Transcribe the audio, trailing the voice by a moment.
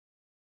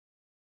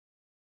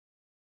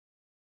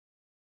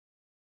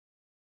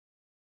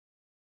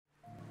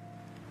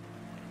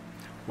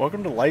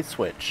Welcome to Light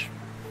Switch.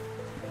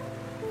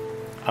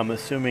 I'm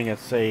assuming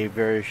it's a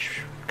very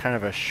kind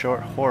of a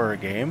short horror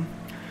game,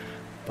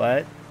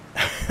 but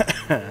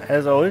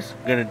as always,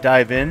 I'm gonna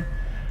dive in,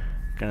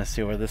 gonna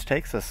see where this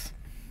takes us.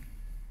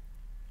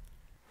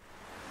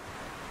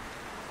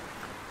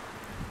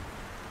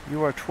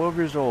 You are 12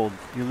 years old.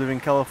 You live in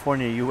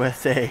California,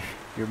 USA.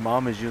 Your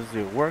mom is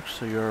usually at work,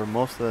 so you're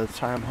most of the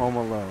time home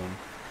alone.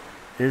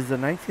 It is the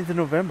 19th of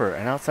November,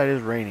 and outside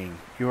is raining.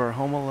 You are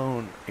home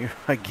alone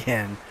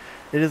again.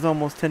 It is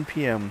almost 10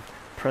 p.m.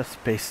 Press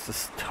space to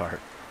start.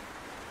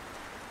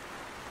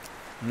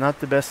 Not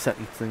the best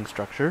sentencing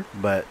structure,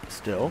 but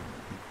still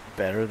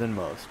better than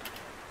most.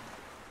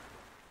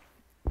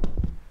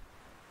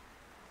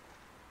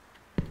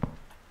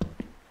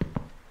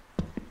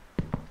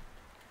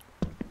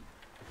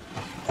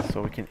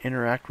 So we can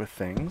interact with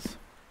things.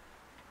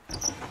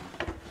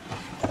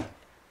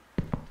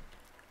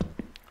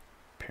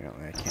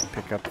 Apparently I can't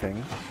pick up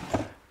things,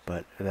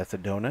 but that's a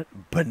donut.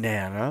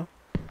 Banana.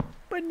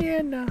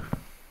 Banana.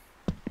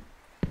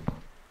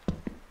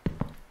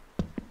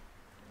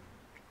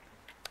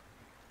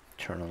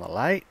 Turn on the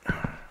light.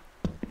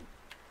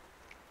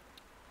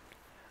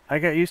 I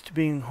got used to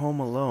being home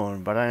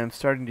alone, but I am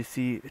starting to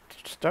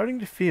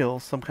feel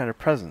some kind of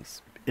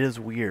presence. It is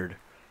weird.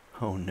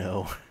 Oh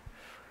no.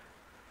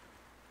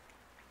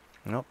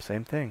 Nope,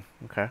 same thing.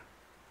 Okay.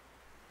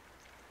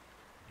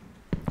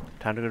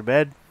 Time to go to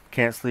bed.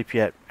 Can't sleep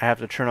yet. I have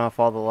to turn off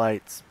all the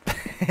lights.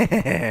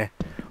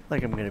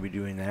 Like I'm going to be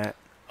doing that.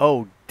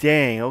 Oh,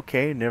 dang.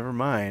 Okay, never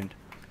mind.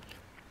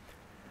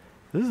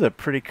 This is a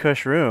pretty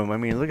cush room. I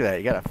mean, look at that.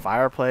 You got a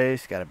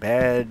fireplace, you got a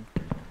bed.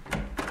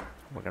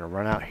 We're going to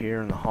run out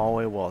here in the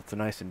hallway while it's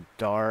nice and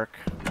dark.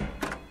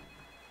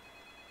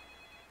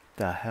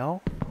 The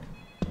hell?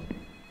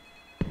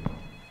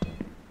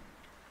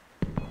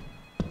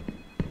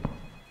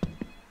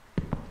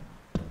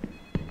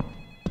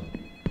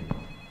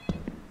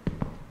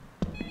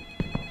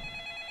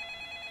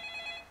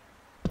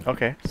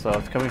 Okay, so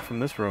it's coming from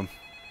this room.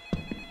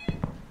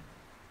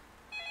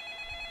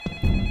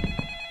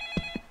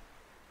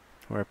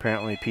 Where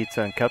apparently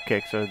pizza and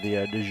cupcakes are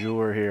the du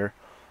jour here.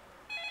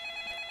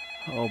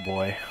 Oh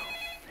boy.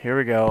 Here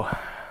we go.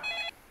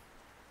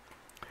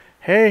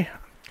 Hey!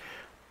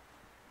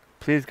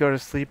 Please go to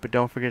sleep, but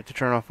don't forget to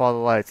turn off all the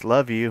lights.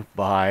 Love you.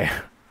 Bye.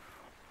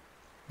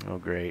 Oh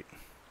great.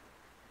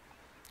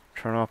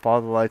 Turn off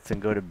all the lights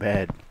and go to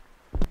bed.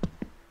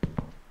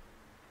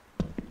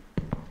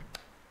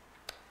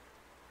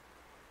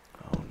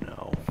 Oh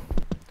no.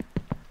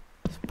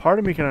 So part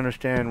of me can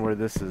understand where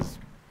this is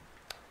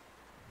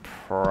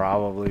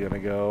probably gonna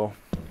go.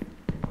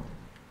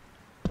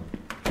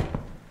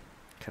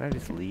 Can I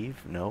just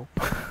leave? No.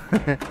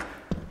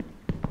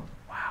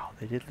 Wow,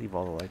 they did leave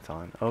all the lights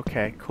on.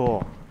 Okay,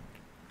 cool.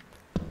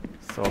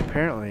 So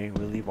apparently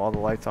we leave all the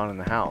lights on in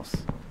the house.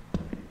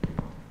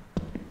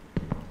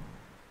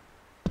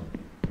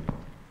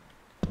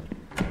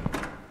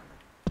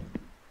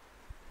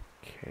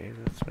 Okay,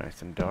 that's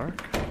nice and dark.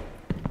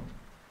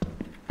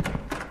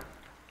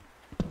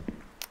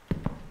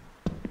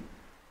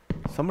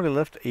 Somebody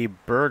left a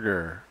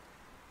burger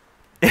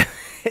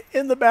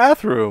in the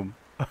bathroom.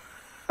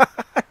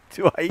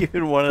 Do I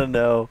even want to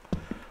know?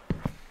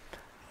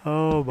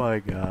 Oh my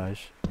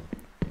gosh.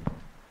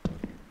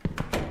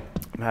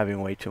 I'm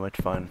having way too much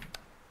fun.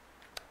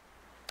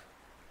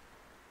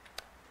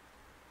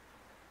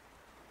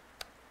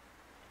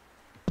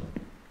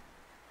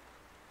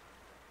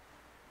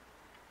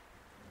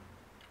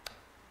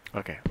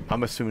 Okay,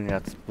 I'm assuming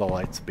that's the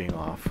lights being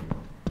off.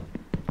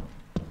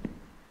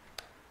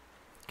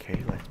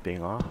 Okay, lights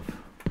being off.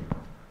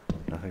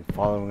 Nothing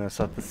following us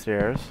up the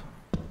stairs.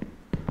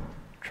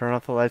 Turn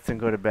off the lights and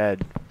go to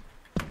bed.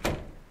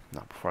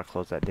 Not before I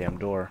close that damn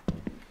door.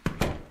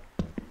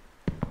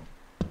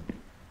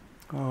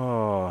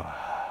 Oh,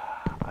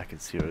 I can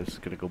see where this is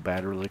going to go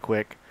bad really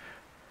quick.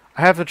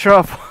 I have to turn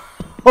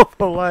off all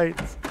the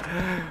lights.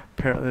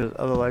 Apparently there's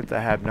other lights I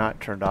have not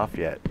turned off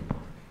yet.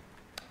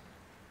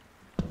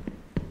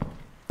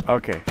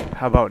 Okay,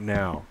 how about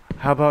now?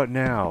 How about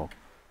now?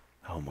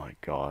 Oh my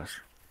gosh.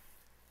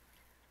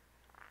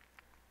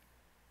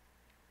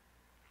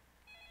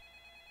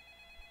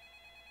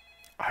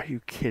 Are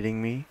you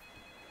kidding me?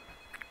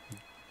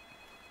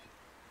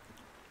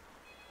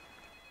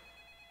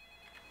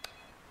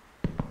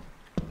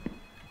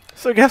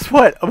 So guess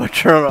what? I'm gonna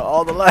turn on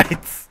all the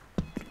lights.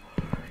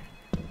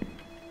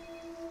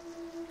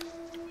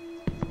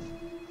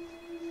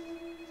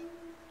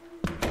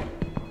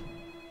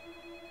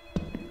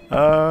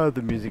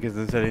 The music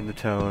isn't setting the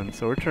tone,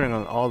 so we're turning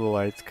on all the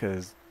lights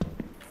because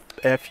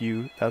F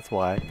you, that's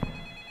why.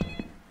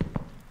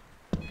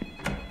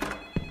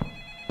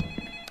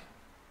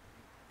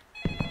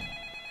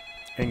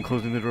 And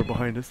closing the door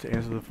behind us to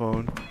answer the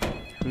phone.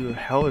 Who the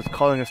hell is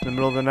calling us in the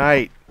middle of the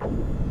night?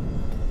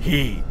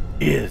 He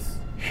is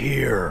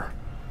here.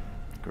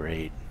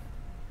 Great.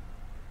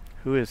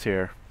 Who is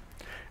here?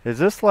 Is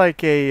this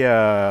like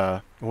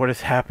a, what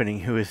is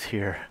happening? Who is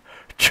here?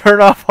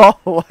 Turn off all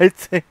the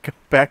lights and go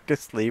back to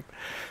sleep.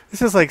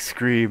 This is like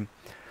Scream.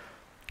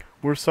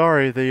 We're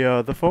sorry.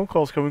 The phone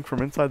call's coming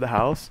from inside the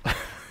house.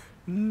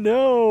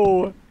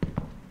 No.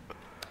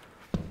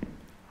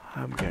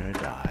 I'm gonna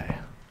die.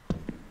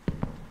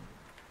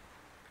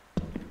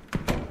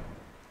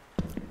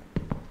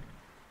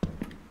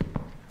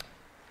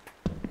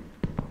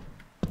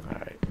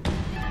 Alright.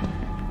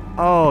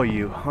 Oh,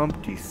 you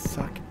humpty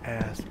suck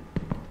ass.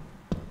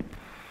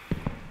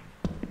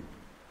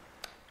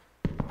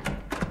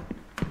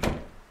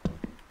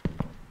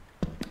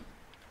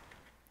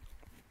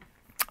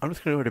 I'm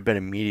just gonna go to bed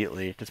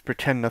immediately. Just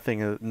pretend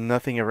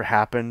nothing ever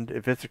happened.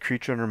 If it's a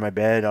creature under my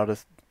bed, I'll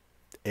just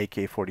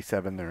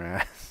AK-47 their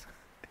ass.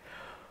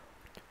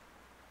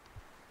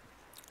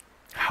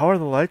 How are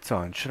the lights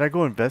on? Should I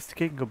go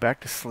investigate and go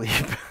back to sleep?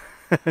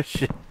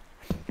 Shit.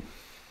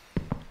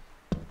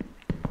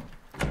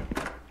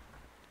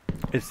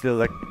 It's the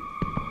electricity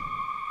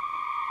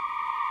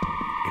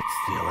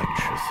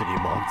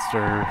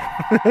monster.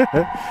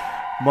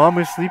 Mom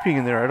is sleeping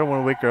in there. I don't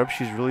want to wake her up.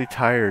 She's really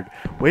tired.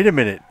 Wait a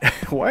minute.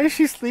 Why is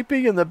she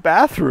sleeping in the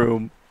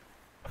bathroom?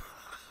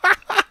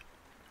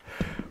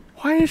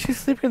 Why is she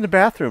sleeping in the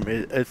bathroom?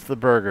 It's the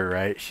burger,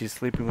 right? She's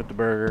sleeping with the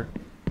burger.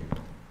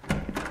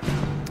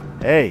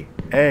 Hey,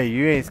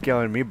 you ain't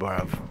scaling me,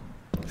 bruv.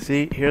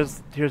 See,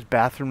 here's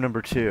bathroom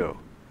number 2.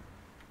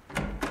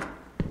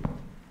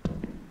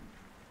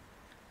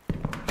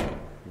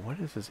 What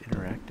is this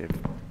interactive?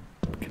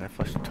 Can I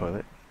flush the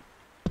toilet?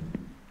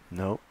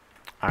 Nope.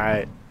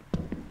 Alright.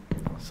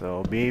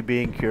 So, me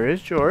being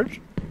Curious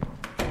George.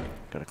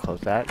 Gonna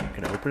close that.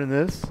 Gonna open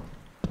this.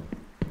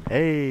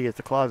 Hey, it's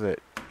a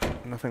closet.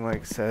 Nothing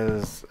like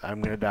says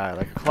I'm gonna die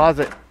like a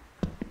closet.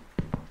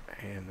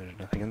 And there's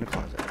nothing in the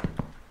closet.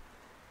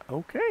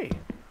 Okay.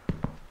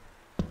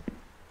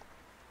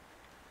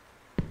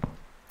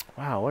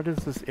 Wow, what is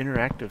this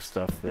interactive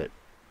stuff that...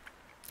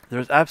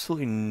 There's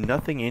absolutely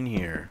nothing in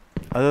here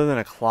other than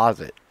a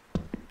closet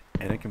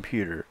and a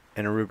computer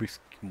and a Rubik's...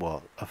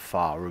 Well, a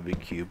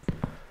Rubik's Cube.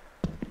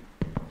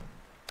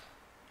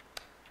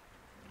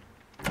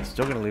 I'm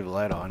still gonna leave the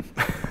light on.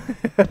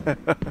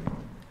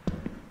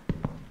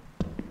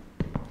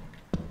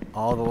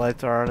 All the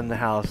lights are on in the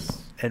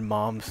house, and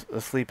Mom's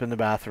asleep in the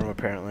bathroom,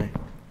 apparently.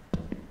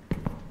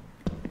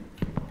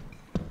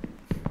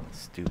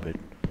 Stupid.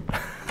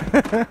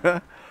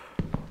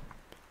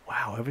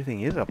 Wow,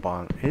 everything is up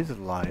on... is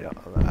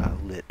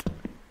lit.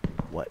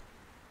 What?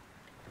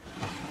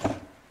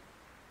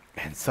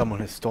 And someone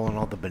has stolen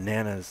all the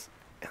bananas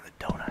and the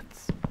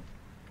donuts.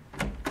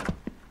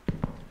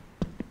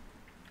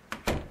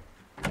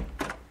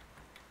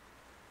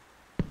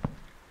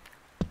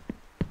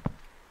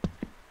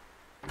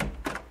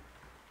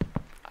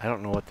 I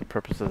don't know what the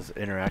purpose of this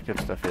interactive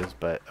stuff is,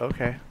 but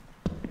okay.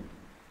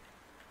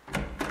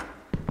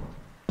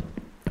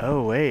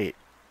 Oh, wait.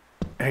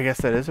 I guess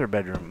that is her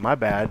bedroom. My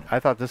bad. I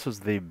thought this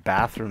was the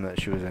bathroom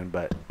that she was in,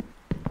 but...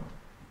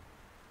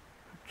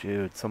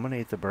 Dude, someone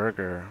ate the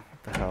burger.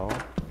 What the hell?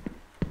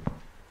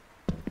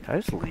 Can I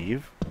just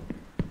leave?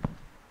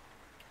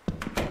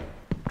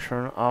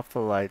 Turn off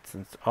the lights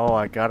and... Oh,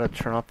 I gotta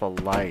turn off the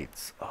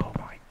lights. Oh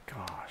my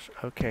gosh.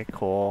 Okay,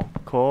 cool.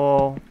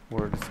 Cool.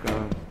 We're just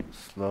gonna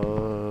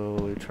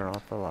slowly turn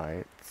off the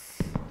lights.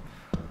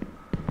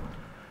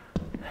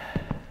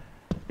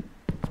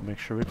 Let's make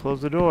sure we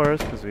close the doors,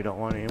 because we don't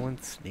want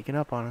anyone sneaking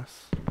up on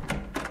us.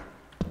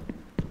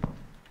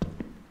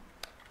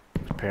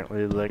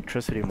 Apparently the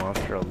electricity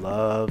monster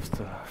loves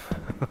to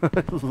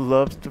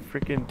loves to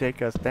freaking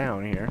take us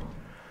down here.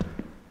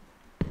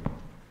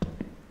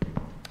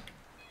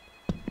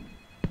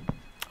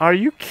 Are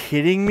you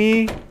kidding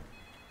me?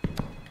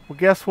 Well,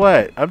 guess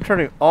what? I'm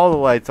turning all the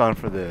lights on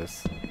for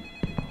this.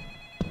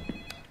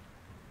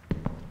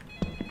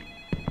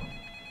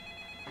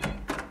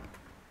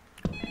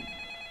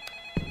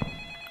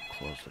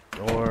 Close the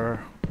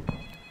door.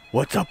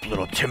 What's up,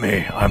 little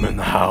Timmy? I'm in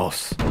the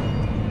house.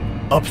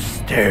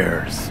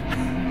 Upstairs.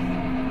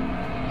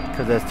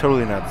 Because that's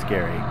totally not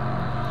scary.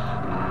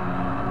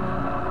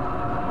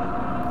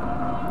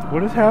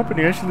 What is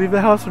happening? I should leave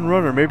the house and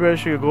run, or maybe I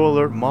should go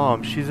alert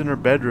Mom. She's in her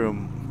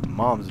bedroom.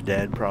 Mom's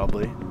dead,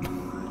 probably.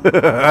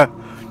 I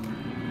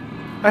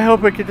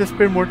hope I get to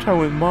spend more time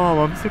with Mom.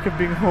 I'm sick of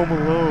being home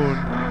alone.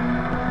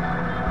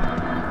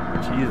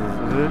 Jesus,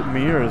 is it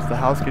me or is the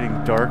house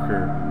getting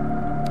darker?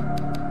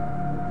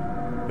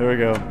 There we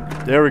go.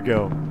 There we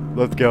go.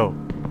 Let's go.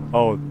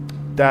 Oh,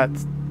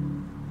 that's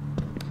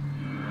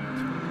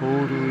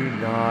totally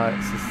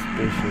not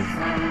suspicious.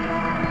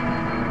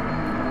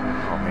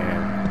 Oh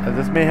man,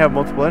 this may have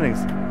multiple endings.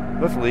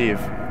 Let's leave.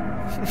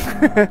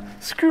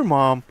 Screw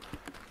Mom.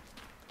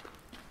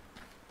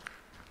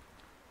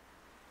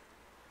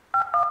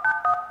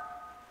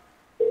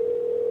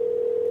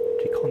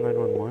 Did you call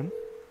 911?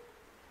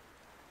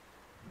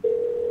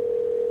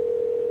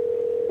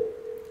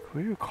 Who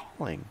are you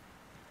calling?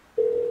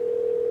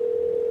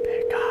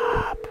 Pick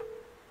up.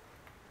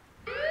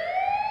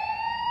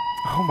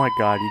 Oh my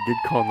god, you did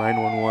call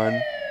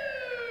 911.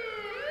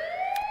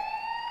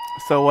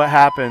 So what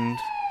happened?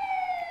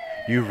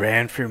 You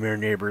ran from your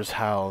neighbor's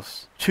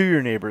house to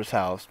your neighbor's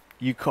house.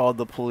 You called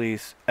the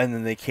police, and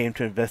then they came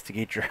to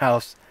investigate your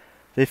house.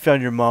 They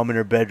found your mom in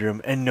her bedroom,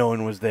 and no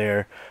one was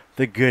there.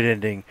 The good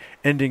ending.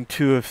 Ending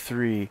 2 of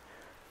 3.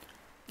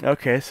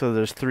 Okay, so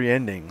there's 3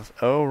 endings.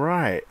 Oh,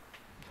 right.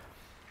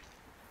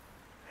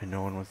 And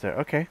no one was there.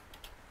 Okay.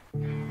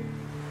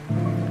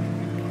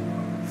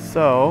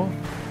 So,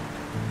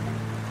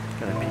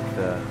 gonna peek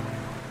the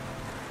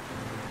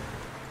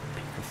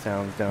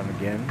sounds down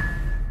again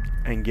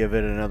and give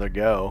it another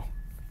go.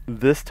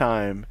 This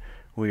time,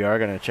 we are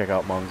gonna check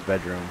out Mom's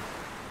bedroom.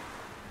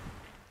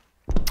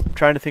 I'm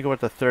trying to think of what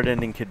the 3rd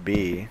ending could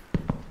be.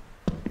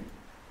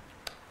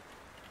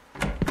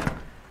 We're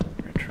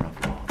gonna turn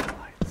off all the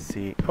lights.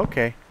 See,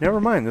 okay,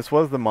 never mind. This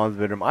was the Mom's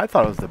bedroom. I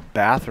thought it was the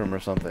bathroom or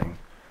something.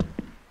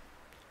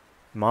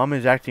 Mom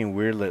is acting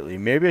weird lately.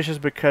 Maybe it's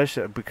just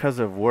because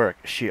of work.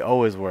 She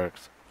always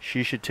works.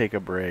 She should take a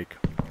break.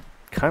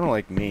 Kind of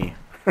like me.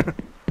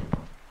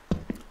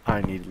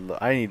 I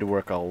need to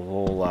work a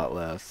whole lot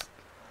less.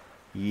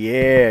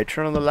 Yeah,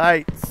 turn on the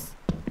lights.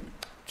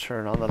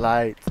 Turn on the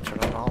lights. Turn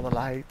on all the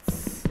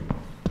lights.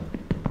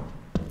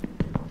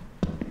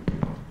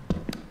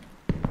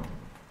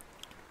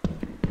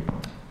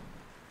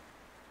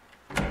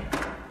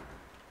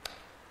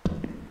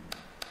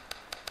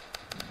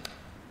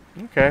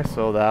 Okay,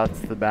 so that's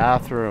the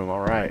bathroom.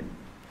 All right.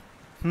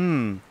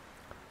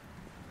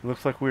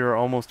 Looks like we are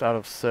almost out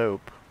of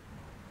soap.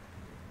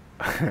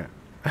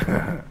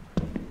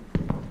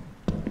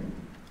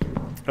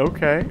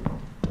 Okay.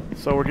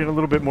 So we're getting a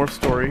little bit more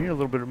story, a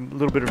little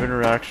bit of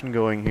interaction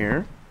going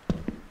here.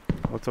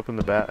 What's up in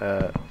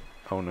the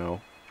oh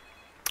no.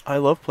 I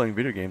love playing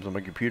video games on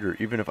my computer,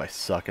 even if I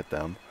suck at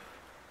them.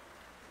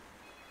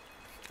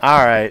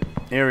 Alright,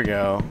 here we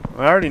go.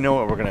 I already know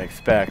what we're going to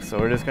expect, so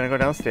we're just going to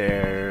go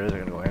downstairs. We're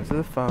going to go answer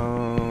the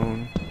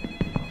phone.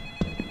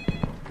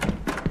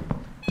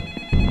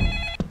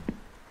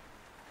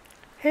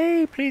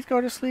 Hey, please go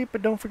to sleep,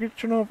 but don't forget to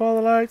turn off all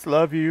the lights.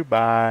 Love you.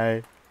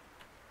 Bye.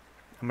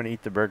 I'm going to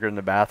eat the burger in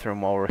the bathroom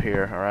while we're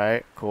here.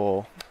 Alright,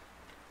 cool.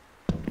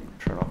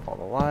 Turn off all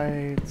the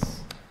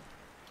lights.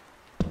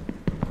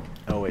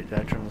 Oh, wait, did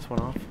I turn this one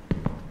off?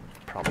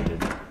 Probably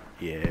didn't.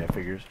 Yeah,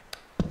 figures.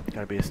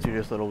 Gotta be a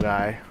studious little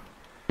guy.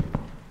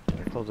 Did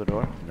I close the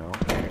door? No.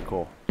 Okay,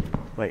 cool.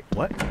 Wait,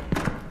 what?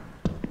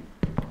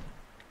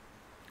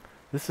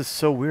 This is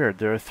so weird.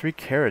 There are 3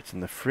 carrots in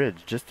the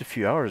fridge just a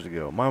few hours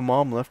ago. My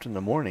mom left in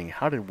the morning.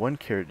 How did 1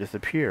 carrot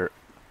disappear?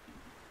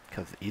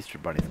 Because the Easter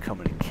Bunny's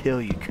coming to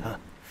kill you,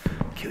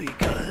 kill you,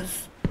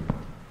 cuz.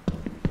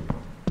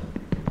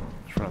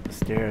 Let's run up the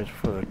stairs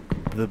before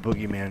the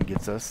boogeyman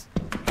gets us.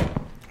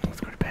 Let's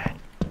go to bed.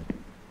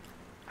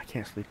 I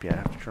can't sleep yet. I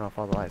have to turn off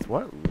all the lights.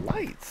 What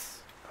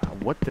lights?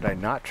 What did I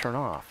not turn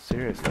off?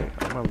 Seriously.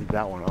 I'm going to leave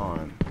that one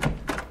on.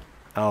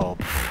 Oh,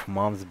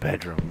 Mom's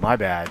bedroom. My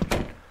bad.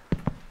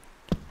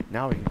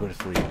 Now we can go to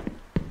sleep.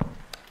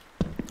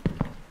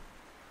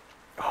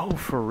 Oh,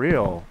 for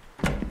real.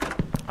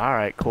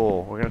 Alright,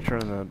 cool. We're going to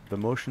turn the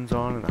motions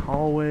on in the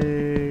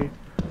hallway.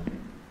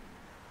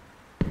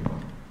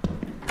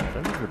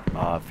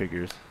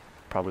 Figures.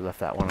 Probably left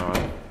that one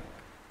on.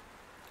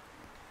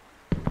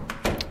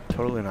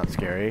 Totally not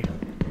scary.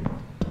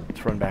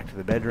 Let's run back to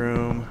the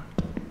bedroom.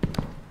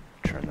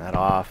 Turn that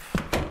off.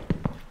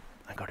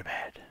 And go to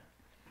bed.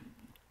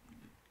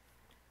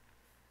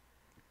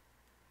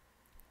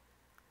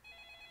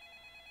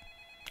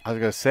 I was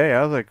going to say,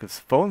 I was like, this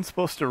phone's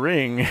supposed to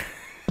ring.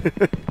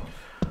 We're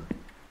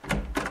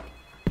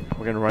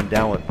going to run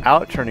down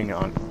without turning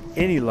on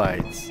any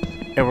lights.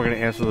 And we're going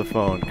to answer the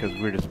phone because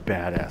we're just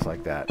badass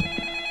like that.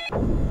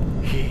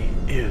 He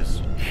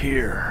is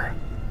here.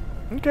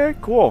 Okay,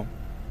 cool.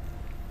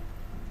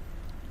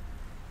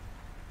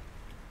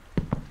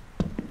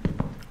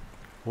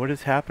 What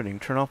is happening?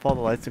 Turn off all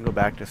the lights and go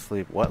back to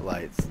sleep. What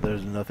lights?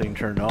 There's nothing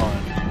turned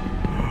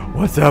on.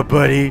 What's up,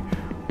 buddy?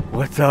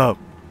 What's up?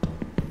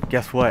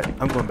 Guess what?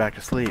 I'm going back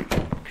to sleep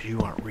because you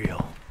aren't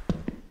real.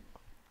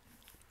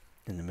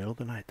 In the middle of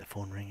the night, the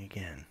phone rang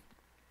again.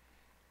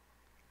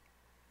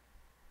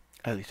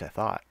 At least I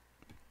thought.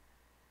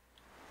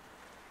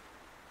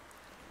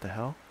 What the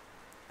hell?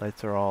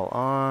 Lights are all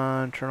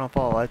on. Turn off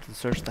all the lights and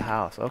search the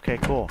house. Okay,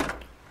 cool.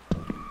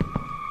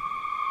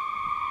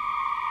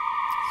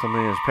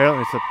 Somebody is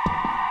apparently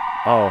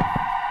oh.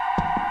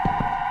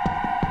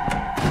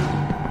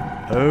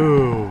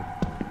 Oh.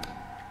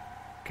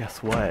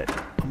 Guess what?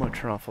 I'm gonna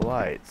turn off the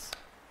lights.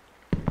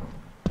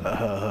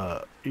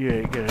 You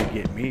ain't gonna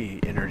get me,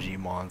 energy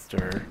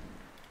monster.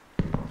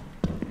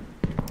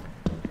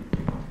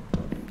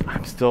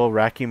 I'm still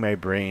racking my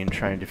brain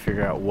trying to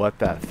figure out what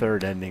that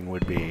 3rd ending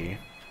would be.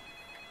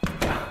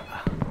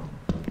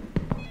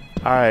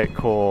 Alright,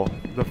 cool.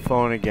 The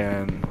phone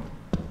again.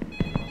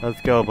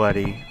 Let's go,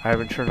 buddy. I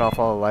haven't turned off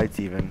all the lights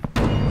even.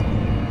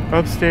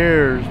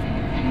 Upstairs!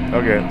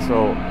 Okay,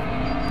 so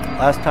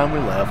last time we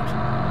left,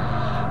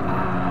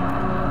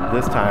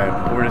 this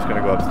time we're just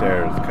gonna go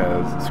upstairs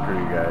because screw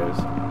you guys.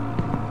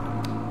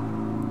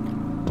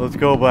 Let's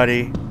go,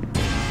 buddy.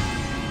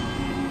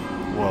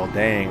 Well,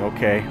 dang,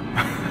 okay.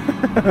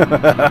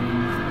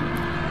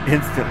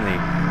 Instantly.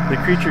 The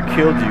creature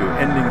killed you,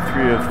 ending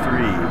 3 of 3.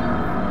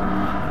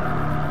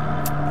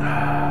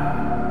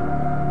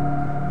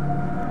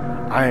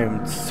 I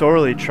am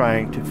sorely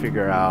trying to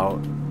figure out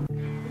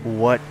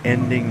what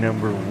ending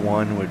number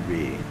 1 would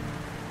be.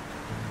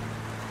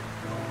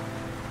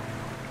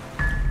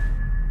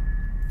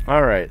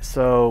 Alright,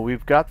 so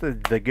we've got the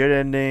good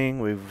ending,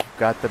 we've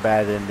got the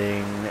bad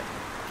ending.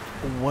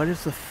 What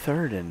is the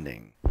third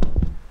ending?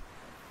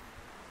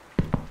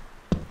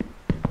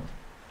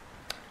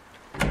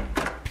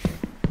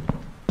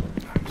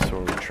 I'm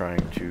sorely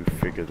trying to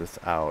figure this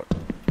out.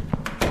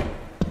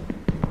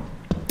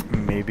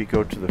 Maybe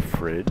go to the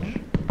fridge?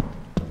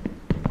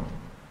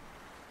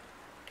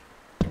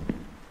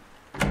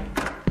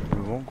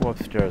 We won't go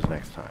upstairs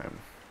next time.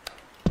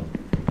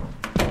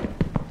 I'm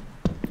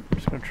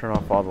just gonna turn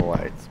off all the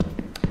lights.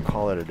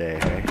 Call it a day,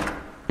 hey?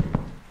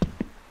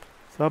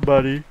 What's up,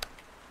 buddy?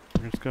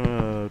 I'm just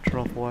gonna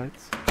turn off the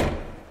lights.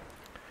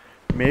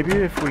 Maybe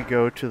if we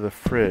go to the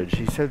fridge,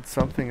 he said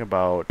something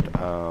about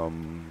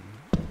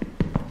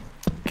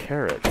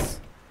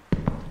carrots.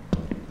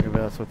 Maybe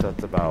that's what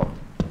that's about.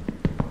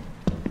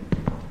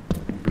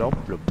 Blah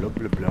blah blah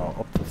blah blah.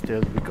 Up the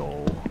stairs we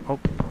go. Oh,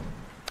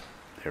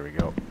 there we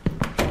go.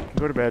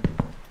 Go to bed.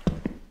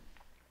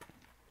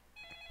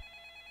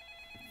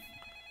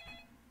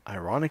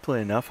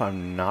 Ironically enough,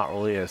 I'm not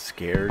really as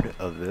scared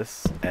of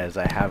this as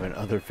I have in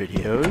other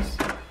videos.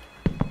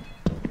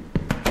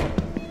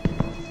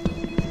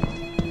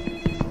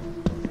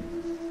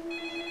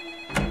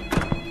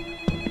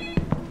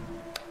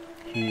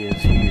 He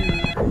is here.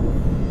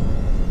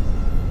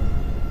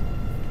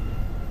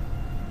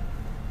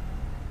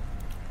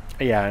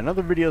 Yeah, in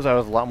other videos I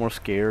was a lot more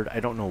scared. I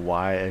don't know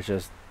why. It's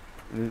just,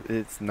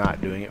 it's not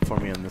doing it for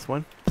me on this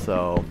one.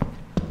 So...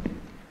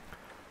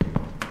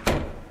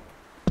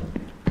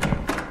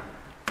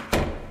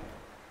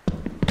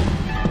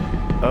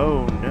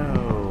 oh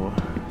no,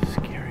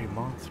 scary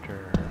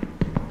monster.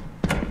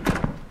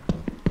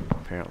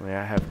 Apparently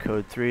I have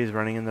code 3s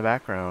running in the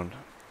background.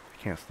 I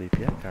can't sleep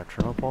yet, gotta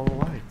turn up all the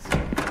lights.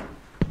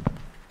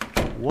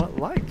 What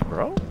lights,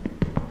 bro?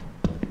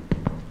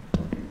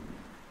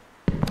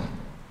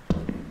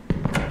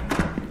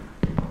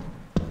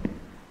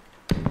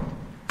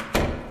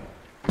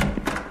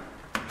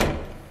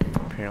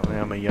 Apparently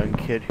I'm a young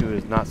kid who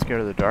is not scared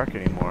of the dark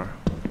anymore.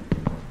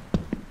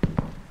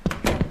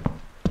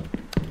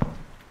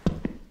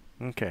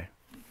 Okay.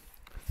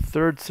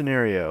 Third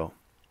scenario.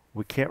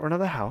 We can't run out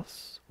of the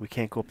house. We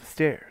can't go up the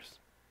stairs.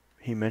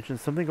 He mentioned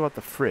something about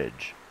the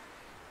fridge.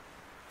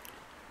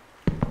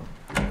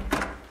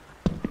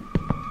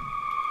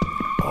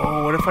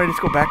 Oh, what if I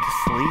just go back to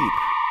sleep?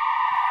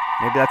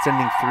 Maybe that's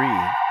ending 3.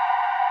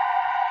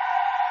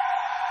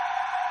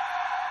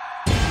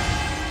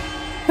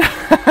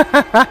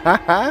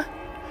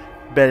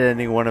 Bed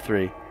ending 1 of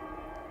 3.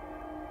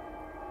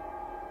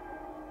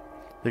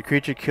 The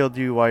creature killed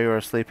you while you were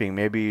sleeping.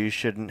 Maybe you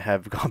shouldn't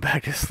have gone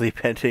back to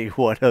sleep, ending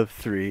 1 of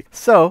 3.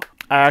 So,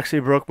 I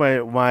actually broke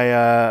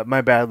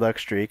my bad luck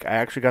streak. I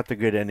actually got the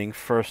good ending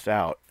first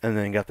out, and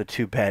then got the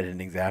 2 bad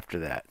endings after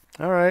that.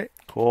 Alright,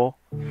 cool.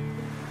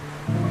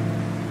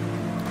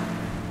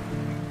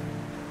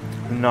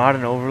 Not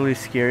an overly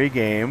scary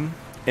game.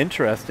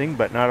 Interesting,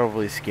 but not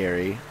overly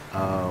scary.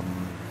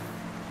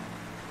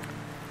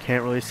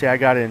 Can't really say I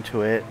got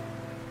into it.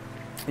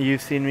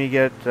 You've seen me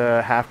get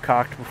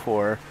half-cocked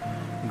before,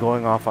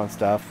 going off on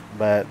stuff,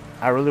 but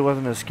I really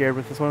wasn't as scared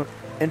with this one.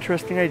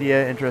 Interesting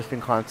idea, interesting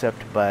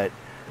concept, but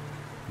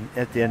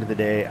at the end of the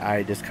day,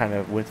 I just kind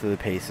of went through the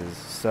paces.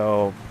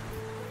 So,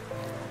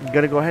 I'm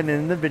gonna go ahead and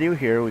end the video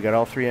here. We got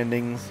all 3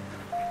 endings.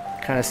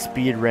 Kind of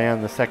speed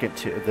ran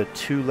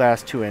the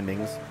last two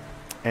endings,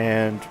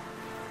 and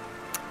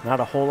not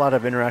a whole lot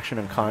of interaction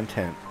and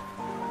content.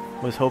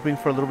 Was hoping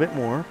for a little bit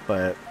more,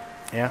 but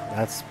yeah,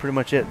 that's pretty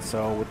much it.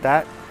 So with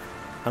that,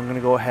 I'm gonna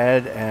go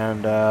ahead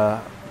and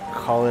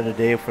call it a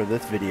day for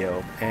this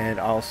video, and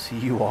I'll see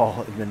you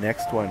all in the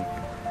next one.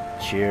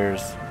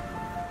 Cheers.